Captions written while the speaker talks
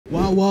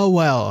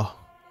Well.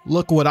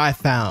 Look what I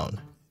found.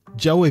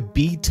 Joey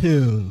B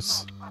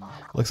Tunes.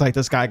 Looks like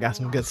this guy got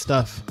some good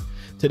stuff.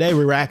 Today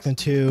we're reacting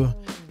to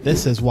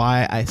This Is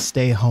Why I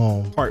Stay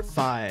Home, part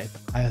 5,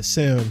 I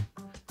assume.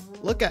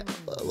 Look at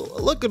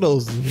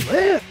those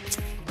lips.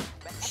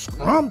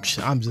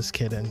 Scrumptious. I'm just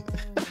kidding.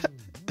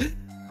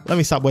 Let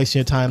me stop wasting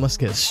your time. Let's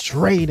get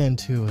straight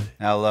into it.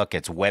 Oh, look,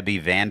 it's Webby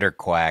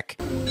Vanderquack.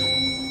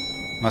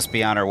 Must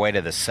be on her way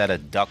to the set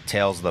of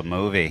DuckTales the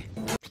movie.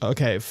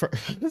 Okay,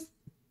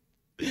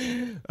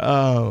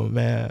 oh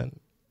man.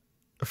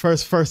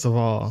 First of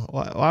all,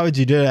 why would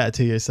you do that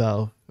to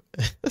yourself?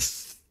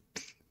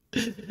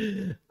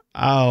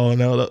 I don't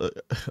know.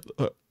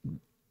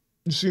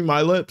 You see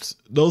my lips?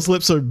 Those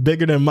lips are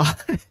bigger than mine.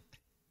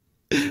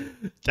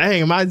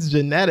 Dang, mine's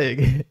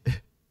genetic.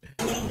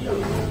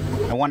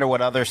 I wonder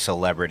what other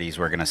celebrities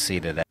we're gonna see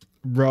today.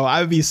 Bro,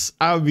 I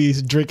would be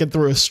drinking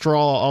through a straw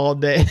all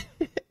day.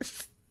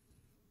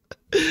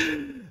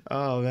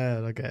 Oh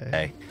man, okay.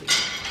 Hey.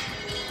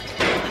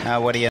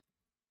 What do you?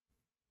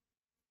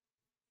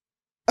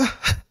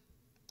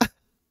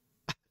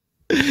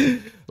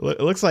 It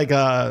looks like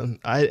I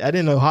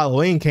didn't know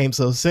Halloween came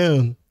so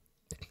soon.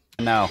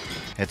 No,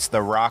 it's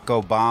the Rock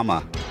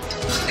Obama.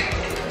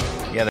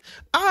 Yeah.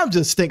 I'm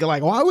just thinking,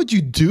 like, why would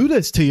you do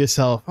this to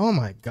yourself? Oh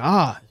my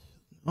god.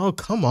 Oh,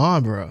 come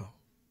on, bro.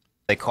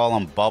 They call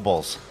him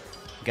Bubbles.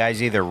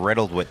 Guy's either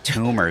riddled with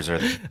tumors or...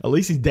 At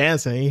least he's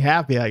dancing. He's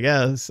happy, I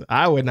guess.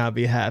 I would not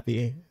be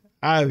happy.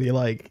 I'd be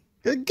like,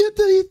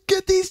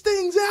 get these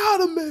things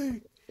out of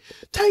me.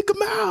 Take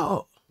them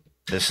out.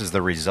 This is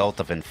the result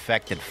of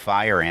infected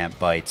fire ant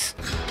bites.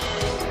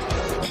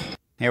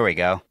 Here we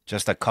go.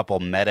 Just a couple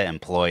Meta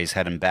employees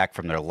heading back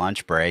from their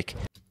lunch break.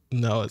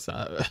 No, it's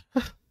not.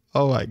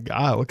 Oh my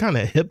god, what kind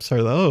of hips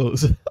are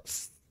those?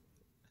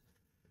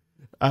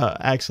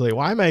 Actually,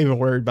 why am I even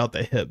worried about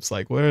the hips?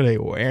 Like, what are they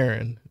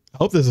wearing? I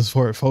hope this is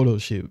for a photo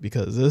shoot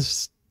because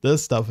this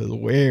stuff is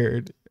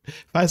weird.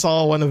 If I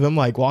saw one of them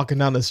like walking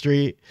down the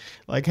street,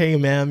 like, hey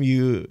ma'am,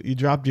 you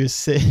dropped your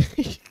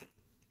cig.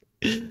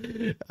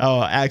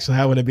 Oh, actually,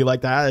 I wouldn't be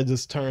like that. I'd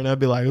just turn up,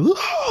 be like,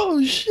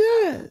 oh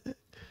shit.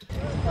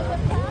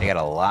 They got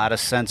a lot of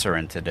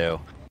censoring to do.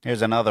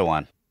 Here's another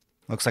one.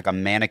 Looks like a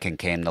mannequin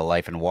came to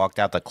life and walked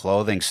out the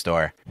clothing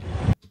store.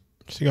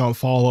 She gonna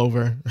fall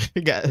over.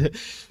 Got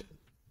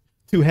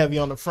too heavy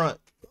on the front.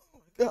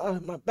 Oh my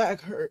god, my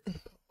back hurt.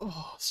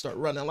 Oh, start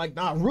running like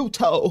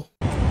Naruto.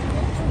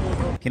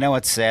 You know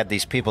what's sad?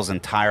 These people's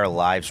entire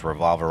lives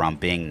revolve around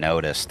being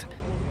noticed.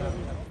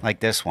 Like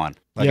this one.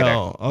 Look at her,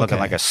 okay. Looking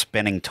like a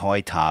spinning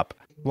toy top.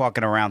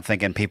 Walking around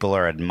thinking people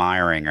are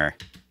admiring her.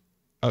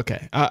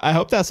 Okay, I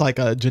hope that's like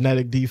a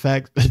genetic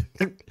defect.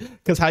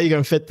 Because how you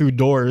gonna fit through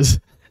doors?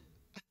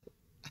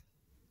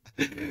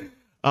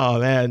 Oh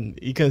man,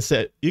 you couldn't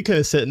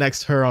sit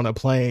next to her on a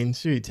plane.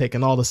 She'd be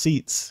taking all the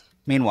seats.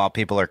 Meanwhile,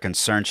 people are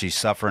concerned she's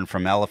suffering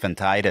from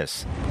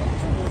elephantitis.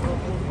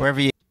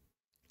 Wherever you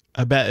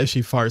I bet if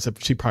she farts,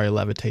 she probably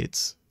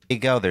levitates.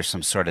 go, there's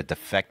some sort of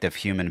defective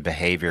human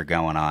behavior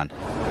going on.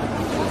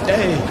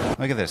 Hey,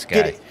 look at this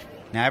guy.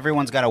 Now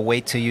everyone's got to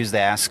wait to use the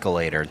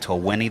escalator until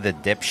Winnie the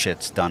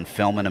Dipshit's done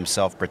filming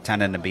himself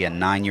pretending to be a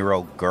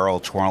 9-year-old girl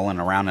twirling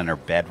around in her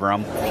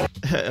bedroom.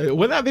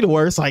 Wouldn't that be the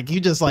worst? Like,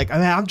 you just like,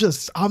 I'm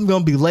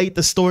gonna be late.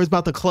 The store's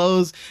about to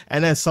close,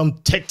 and then some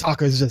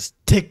TikToker's just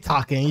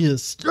TikToking. You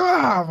just,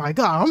 oh my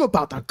god, I'm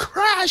about to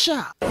crash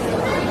out.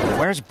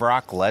 Where's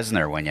Brock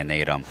Lesnar when you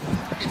need him?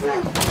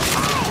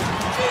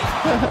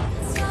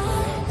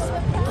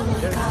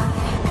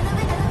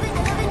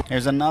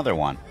 Here's another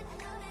one.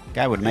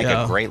 Guy would make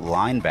a great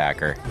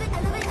linebacker.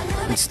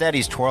 Instead,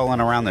 he's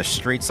twirling around the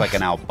streets like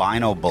an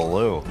albino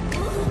Baloo.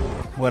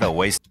 What a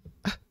waste.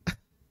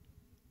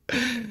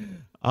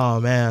 Oh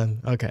man,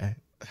 okay.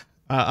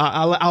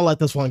 I'll let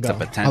this one go. It's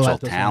a potential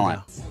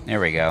talent. There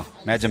we go.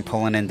 Imagine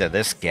pulling into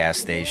this gas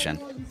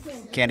station.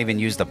 Can't even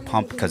use the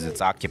pump because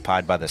it's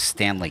occupied by the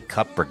Stanley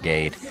Cup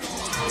Brigade.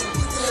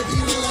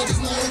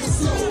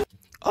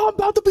 Oh, I'm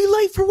about to be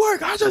late for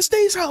work. I just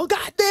need some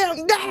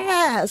goddamn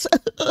gas.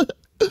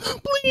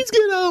 Please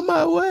get out of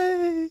my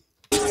way.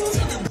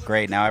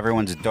 Great, now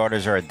everyone's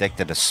daughters are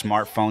addicted to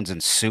smartphones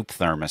and soup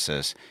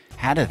thermoses.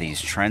 How do these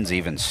trends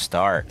even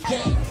start?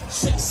 It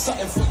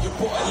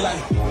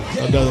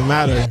doesn't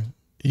matter.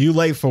 You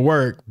late for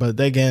work, but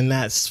they getting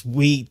that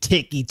sweet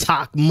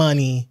ticky-tock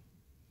money.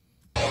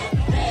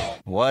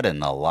 What in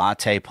the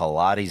latte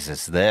Pilates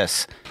is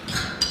this?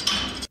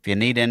 If you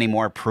need any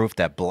more proof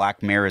that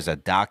Black Mirror is a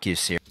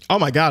docuseries... Oh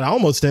my god, I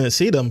almost didn't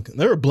see them.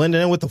 They were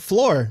blending in with the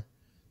floor.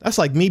 That's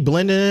like me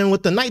blending in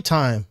with the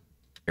nighttime.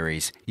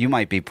 You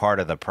might be part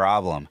of the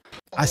problem.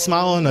 I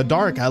smile in the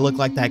dark. I look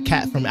like that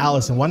cat from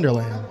Alice in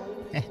Wonderland.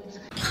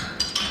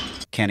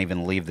 Can't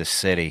even leave the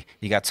city.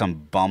 You got some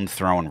bum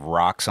throwing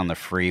rocks on the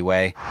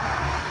freeway.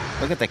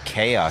 Look at the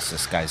chaos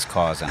this guy's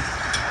causing.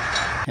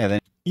 Yeah, then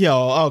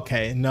Yo,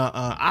 okay, no,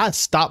 I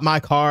stopped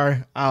my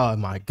car. Oh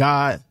my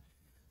god,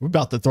 we're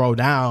about to throw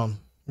down.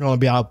 We're gonna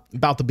be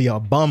about to be a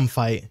bum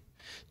fight.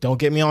 Don't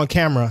get me on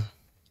camera.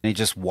 And he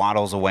just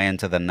waddles away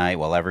into the night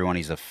while everyone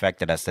he's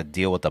affected has to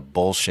deal with the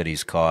bullshit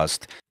he's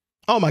caused.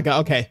 Oh my God.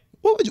 Okay.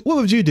 What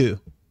would you do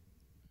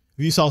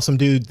if you saw some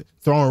dude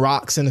throwing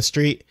rocks in the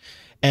street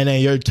and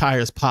then your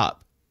tires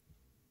pop?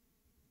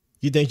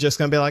 You think you're just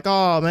going to be like,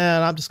 oh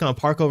man, I'm just going to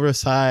park over the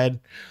side,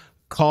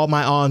 call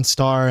my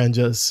OnStar and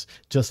just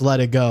let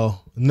it go.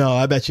 No,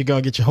 I bet you're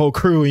going to get your whole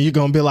crew and you're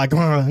going to be like,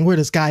 where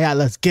this guy at?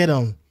 Let's get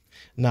him.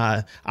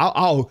 Nah,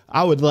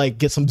 I would like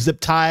get some zip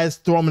ties,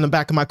 throw them in the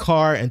back of my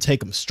car and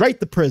take them straight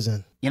to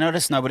prison. You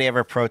notice nobody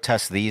ever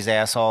protests these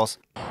assholes?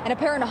 And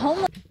apparent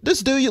homeless.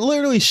 This dude, you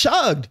literally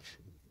shugged.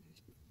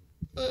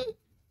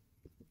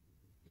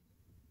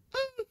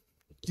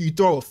 You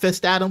throw a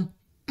fist at him,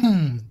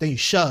 then you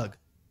shug.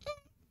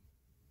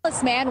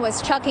 This man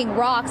was chucking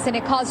rocks and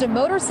it caused a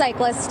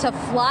motorcyclist to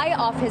fly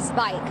off his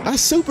bike.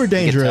 That's super You can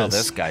dangerous. tell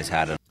this guy's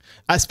had it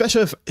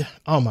Especially if,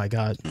 oh my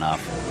God.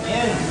 enough.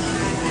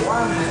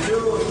 1,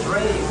 2,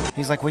 3.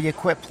 He's like, will you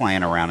quit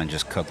playing around and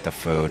just cook the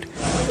food?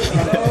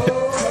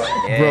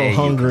 Bro,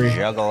 hungry. You can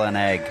juggle an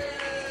egg.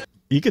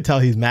 You could tell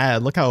he's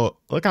mad. Look how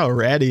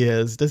red he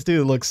is. This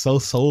dude looks so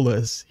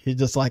soulless. He's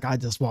just like, I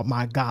just want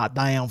my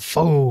goddamn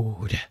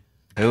food.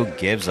 Who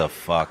gives a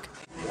fuck?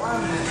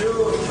 1, 2,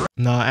 3.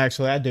 No,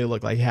 actually, that dude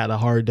looked like he had a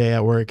hard day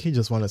at work. He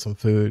just wanted some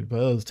food, but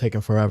it was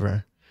taking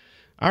forever.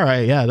 All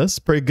right, yeah, that's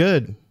pretty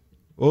good.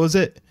 What was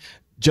it?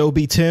 Joe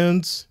B.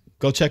 Tunes.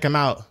 Go check him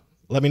out.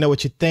 Let me know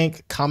what you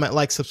think. Comment,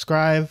 like,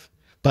 subscribe.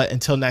 But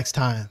until next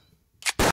time.